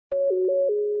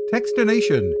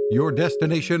Fishkin-Techstination, your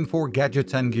destination for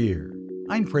gadgets and gear.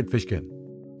 I'm Fred Fishkin.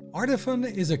 Artiphon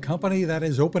is a company that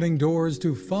is opening doors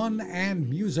to fun and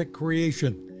music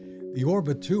creation. The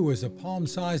Orba 2 is a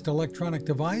palm-sized electronic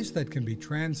device that can be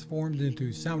transformed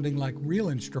into sounding like real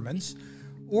instruments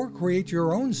or create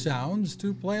your own sounds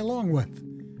to play along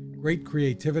with. Great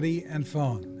creativity and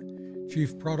fun.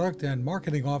 Chief Product and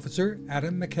Marketing Officer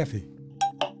Adam McHeffey.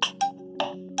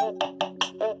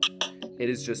 It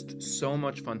is just so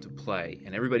much fun to play,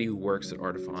 and everybody who works at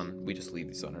Artiphon, we just leave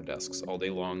these on our desks all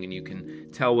day long, and you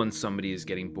can tell when somebody is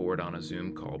getting bored on a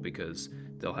Zoom call because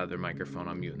they'll have their microphone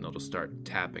on mute and they'll just start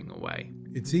tapping away.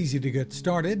 It's easy to get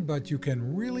started, but you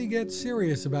can really get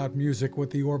serious about music with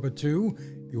the Orba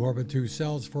 2. The Orba 2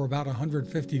 sells for about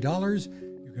 $150.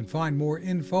 You can find more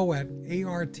info at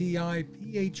artiphon.com.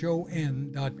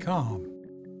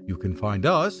 You can find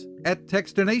us at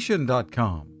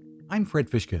Techstination.com. I'm Fred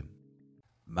Fishkin.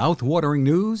 Mouth-watering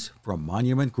news from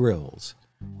Monument Grills.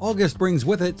 August brings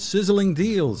with it sizzling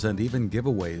deals and even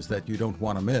giveaways that you don't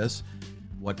want to miss.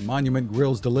 What Monument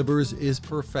Grills delivers is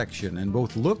perfection in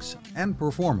both looks and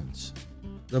performance.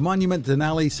 The Monument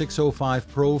Denali 605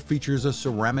 Pro features a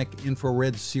ceramic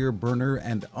infrared sear burner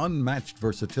and unmatched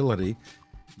versatility.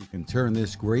 You can turn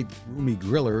this great roomy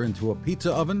griller into a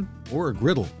pizza oven or a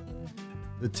griddle.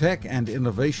 The tech and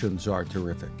innovations are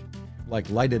terrific, like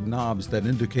lighted knobs that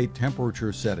indicate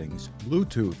temperature settings,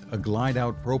 Bluetooth, a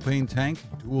glide-out propane tank,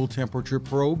 dual temperature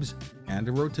probes, and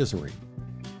a rotisserie.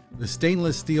 The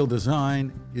stainless steel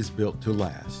design is built to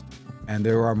last. And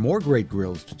there are more great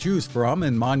grills to choose from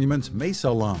in Monument's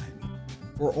Mesa line.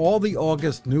 For all the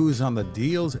August news on the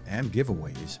deals and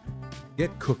giveaways,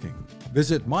 get cooking.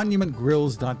 Visit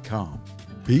monumentgrills.com.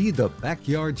 Be the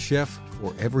backyard chef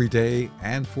for every day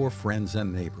and for friends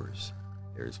and neighbors.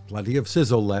 There's plenty of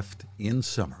sizzle left in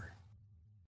summer.